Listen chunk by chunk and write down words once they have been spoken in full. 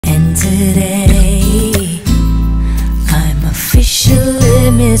today. I'm officially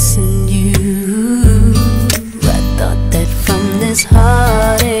missing you. I thought that from this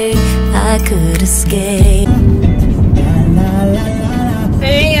heartache I could escape.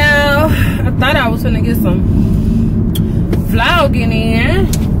 Hey y'all, I thought I was gonna get some vlogging in,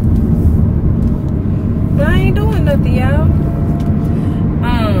 but I ain't doing nothing, y'all.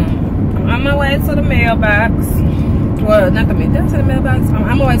 I'm on my way to the mailbox. Well, not the mailbox, to the mailbox. I'm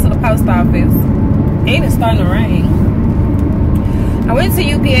on my way to the post office. And it's starting to rain. I went to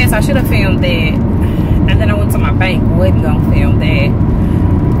UPS. I should have filmed that. And then I went to my bank. Wasn't gonna film that.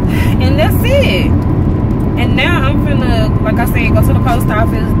 And that's it. And now I'm finna, like I said, go to the post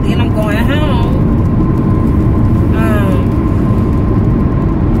office. Then I'm going home.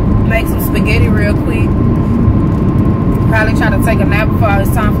 Make some spaghetti real quick. Probably try to take a nap before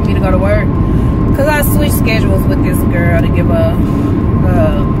it's time for me to go to work. Cause I switched schedules with this girl to give her,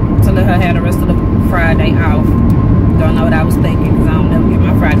 to let her have the rest of the Friday off. Don't know what I was thinking, cause I don't never get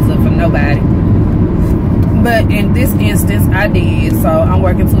my Fridays up for nobody. But in this instance, I did, so I'm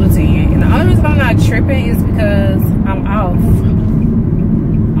working till the 10. And the only reason I'm not tripping is because I'm off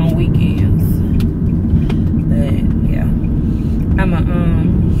on weekends. But yeah, I'ma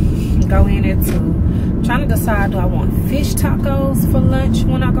go in at 2. Trying to decide, do I want fish tacos for lunch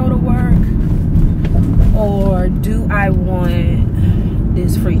when I go to work, or do I want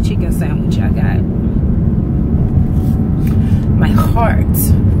this free chicken sandwich I got? My heart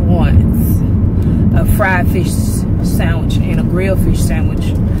wants a fried fish sandwich and a grilled fish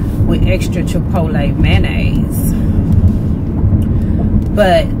sandwich with extra chipotle mayonnaise,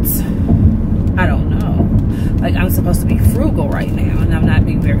 but I don't know. Like, I'm supposed to be frugal right now, and I'm not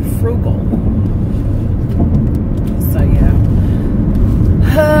being very frugal. So yeah,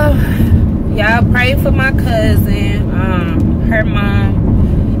 y'all pray for my cousin. Her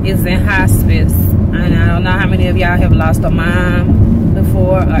mom is in hospice, and I don't know how many of y'all have lost a mom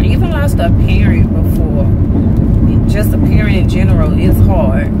before, or even lost a parent before. Just a parent in general is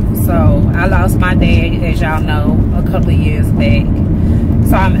hard. So I lost my dad, as y'all know, a couple of years back.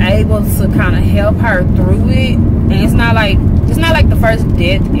 So I'm able to kind of help her through it, and it's not like the first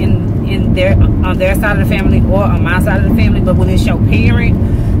death on their side of the family or on my side of the family. But when it's your parent,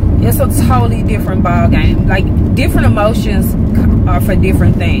 it's a totally different ball game. Like, different emotions are for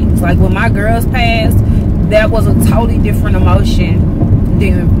different things. Like, when my girls passed, that was a totally different emotion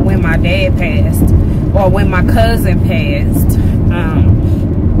than when my dad passed, or when my cousin passed.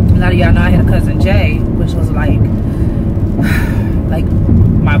 A lot of y'all know I had a cousin Jay, which was like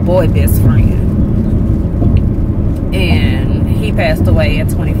my boy best friend, and he passed away at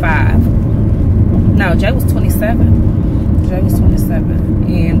 25. No, Jay was 27. Jay was 27,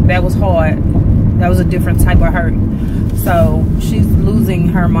 and that was hard. That was a different type of hurt. So she's losing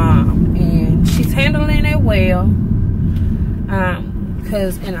her mom, and she's handling it well.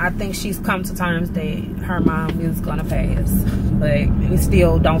 And I think she's come to terms that her mom is gonna pass, but it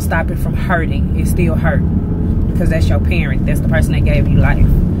still don't stop it from hurting. It still hurt, because that's your parent. That's the person that gave you life.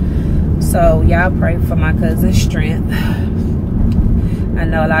 So y'all pray for my cousin's strength. I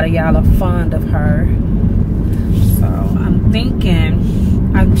know a lot of y'all are fond of her. So I'm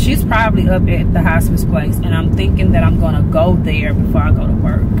thinking, she's probably up at the hospice place, and I'm thinking that I'm gonna go there before I go to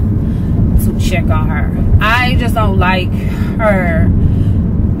work to check on her. I just don't like her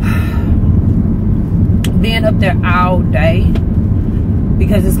being up there all day,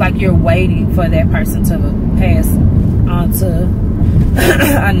 because it's like you're waiting for that person to pass on to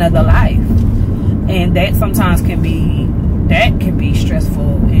another life, and that sometimes can be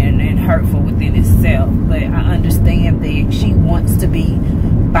stressful and hurtful within itself. But I understand that she wants to be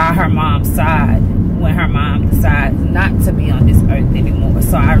by her mom's side when her mom decides not to be on this earth anymore,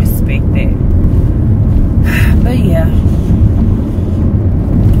 so I respect that. But yeah,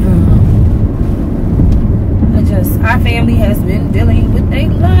 our family has been dealing with a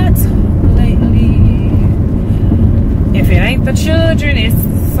lot lately. If it ain't the children, it's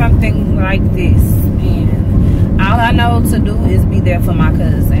something like this. And all I know to do is be there for my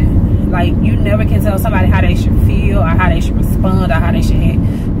cousin. Like, you never can tell somebody how they should feel, or how they should respond, or how they should act.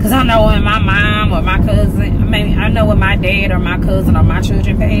 Because I know when my mom or my cousin, maybe I know when my dad or my cousin or my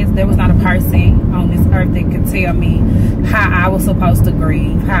children passed, there was not a person on this earth that could tell me how I was supposed to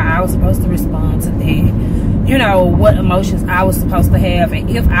grieve, how I was supposed to respond to that. You know, what emotions I was supposed to have, and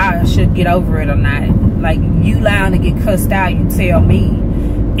if I should get over it or not. Like, you lying to get cussed out, you tell me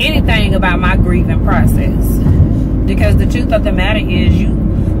anything about my grieving process. Because the truth of the matter is, you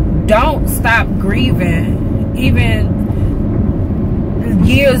don't stop grieving, even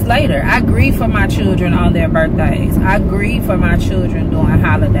years later, I grieve for my children on their birthdays. I grieve for my children during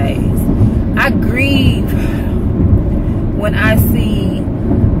holidays. I grieve when I see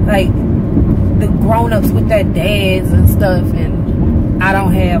like the grown-ups with their dads and stuff, and I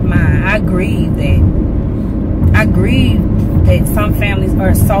don't have mine. I grieve that. I grieve that some families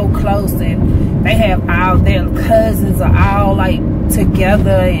are so close and they have all their cousins are all like together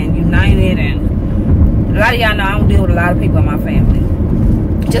and united, and a lot of y'all know I don't deal with a lot of people in my family.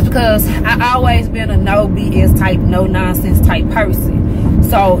 Just because I always been a no BS type, no nonsense type person.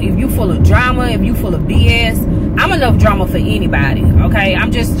 So if you full of drama, if you full of BS, I'm enough drama for anybody, okay?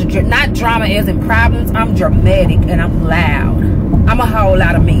 I'm just not drama as in problems. I'm dramatic and I'm loud. I'm a whole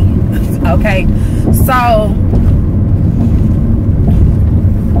lot of me, okay? So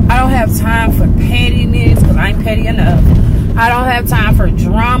I don't have time for pettiness because I ain't petty enough. I don't have time for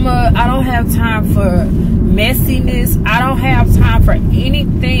drama. I don't have time for messiness. I don't have time for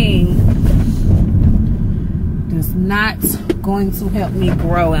anything that's not going to help me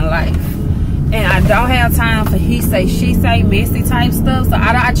grow in life. And I don't have time for he say, she say, messy type stuff. So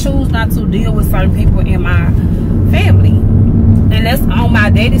I choose not to deal with certain people in my family. And that's on my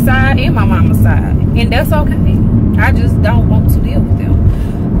daddy side and my mama's side. And that's okay. I just don't want to deal with them.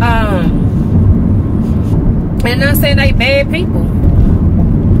 And not saying they bad people.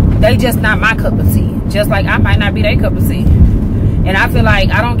 They just not my cup of tea. Just like I might not be their cup of tea. And I feel like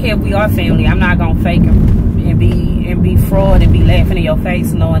I don't care if we are family. I'm not gonna fake them and be fraud and be laughing in your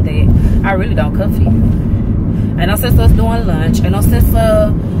face knowing that I really don't cook for you. And no sense us doing lunch. And no sense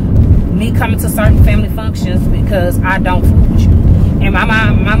me coming to certain family functions because I don't fool with you. And my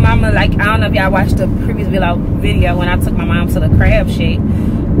mama, like, I don't know if y'all watched the previous video when I took my mom to the crab shack.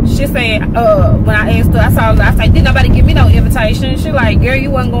 She said, when I asked her, I said, didn't nobody give me no invitation? She like, girl, you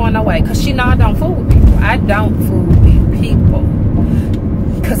wasn't going no way. Because she know I don't fool with people. I don't fool with people.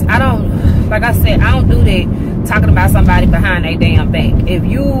 Because I don't, like I said, I don't do that talking about somebody behind their damn back. If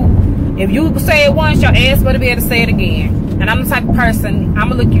you say it once, your ass better be able to say it again. And I'm the type of person, I'm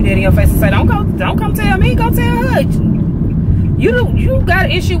going to look you dead in your face and say, don't come tell me, go tell her. You got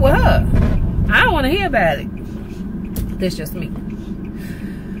an issue with her. I don't want to hear about it. That's just me.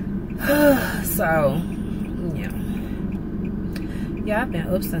 So, yeah, I've been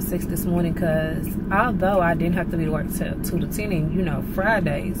up since 6 this morning because although I didn't have to be to work till 2 to 10, and you know,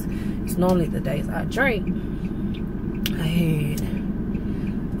 Fridays, it's normally the days I drink. I had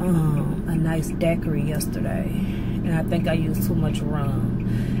a nice daiquiri yesterday, and I think I used too much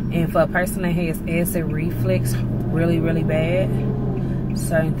rum. And for a person that has acid reflux really, really bad,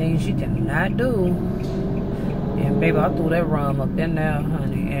 certain things you cannot do. And baby, I threw that rum up in there,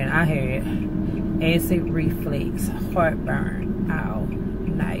 honey, and I had acid reflux, heartburn all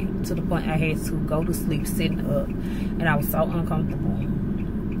night, to the point I had to go to sleep sitting up, and I was so uncomfortable.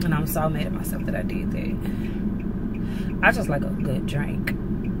 And I'm so mad at myself that I did that. I just like a good drink.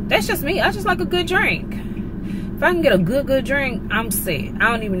 That's just me. I just like a good drink. If I can get a good drink, I'm set. I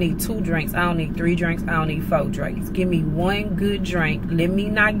don't even need 2 drinks. I don't need 3 drinks. I don't need 4 drinks. Give me 1 good drink. Let me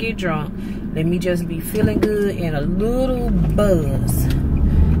not get drunk. Let me just be feeling good and a little buzz.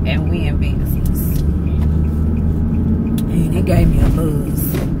 And we in business. And it gave me a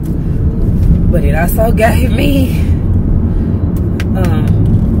buzz. But it also gave me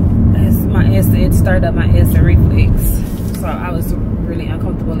it stirred up my acid reflux. So I was really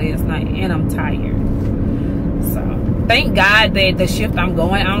uncomfortable last night, and I'm tired. So thank God that the shift I'm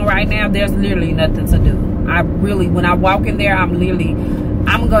going on right now, there's literally nothing to do. I really, when I walk in there, I'm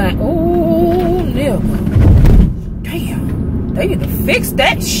going, oh, nigga. Damn, they need to fix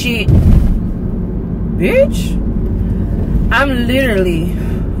that shit, bitch. I'm literally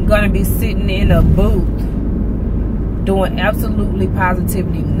gonna be sitting in a booth doing absolutely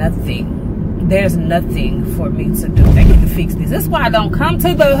positively nothing. There's nothing for me to do. They need to fix this. That's why I don't come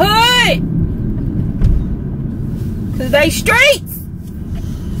to the hood. Cause they streets.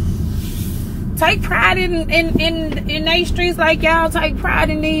 Take pride in they streets like y'all take pride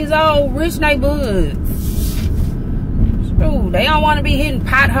in these old rich neighborhoods. Ooh, they don't want to be hitting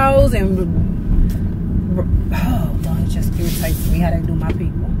potholes and oh Lord, it just irritates me how they do my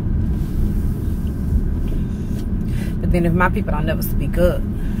people. But then if my people don't never speak up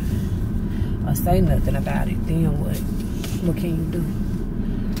or say nothing about it, then what can you do?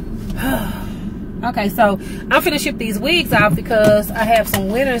 Okay, so I'm finna ship these wigs off because I have some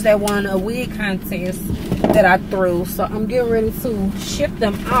winners that won a wig contest that I threw. So I'm getting ready to ship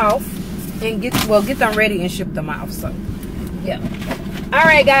them off and get them ready and ship them off. So yeah.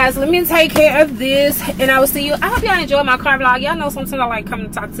 Alright guys, let me take care of this and I will see you. I hope y'all enjoy my car vlog. Y'all know sometimes I like coming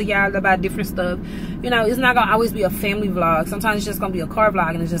to talk to y'all about different stuff. You know, it's not gonna always be a family vlog. Sometimes it's just gonna be a car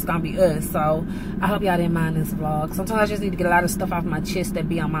vlog and it's just gonna be us. So I hope y'all didn't mind this vlog. Sometimes I just need to get a lot of stuff off my chest that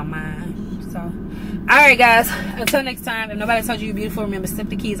be on my mind. So alright guys, until next time, if nobody told you you're beautiful, remember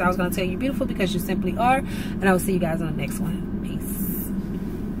simply keys. I was gonna tell you you're beautiful because you simply are, and I will see you guys on the next one.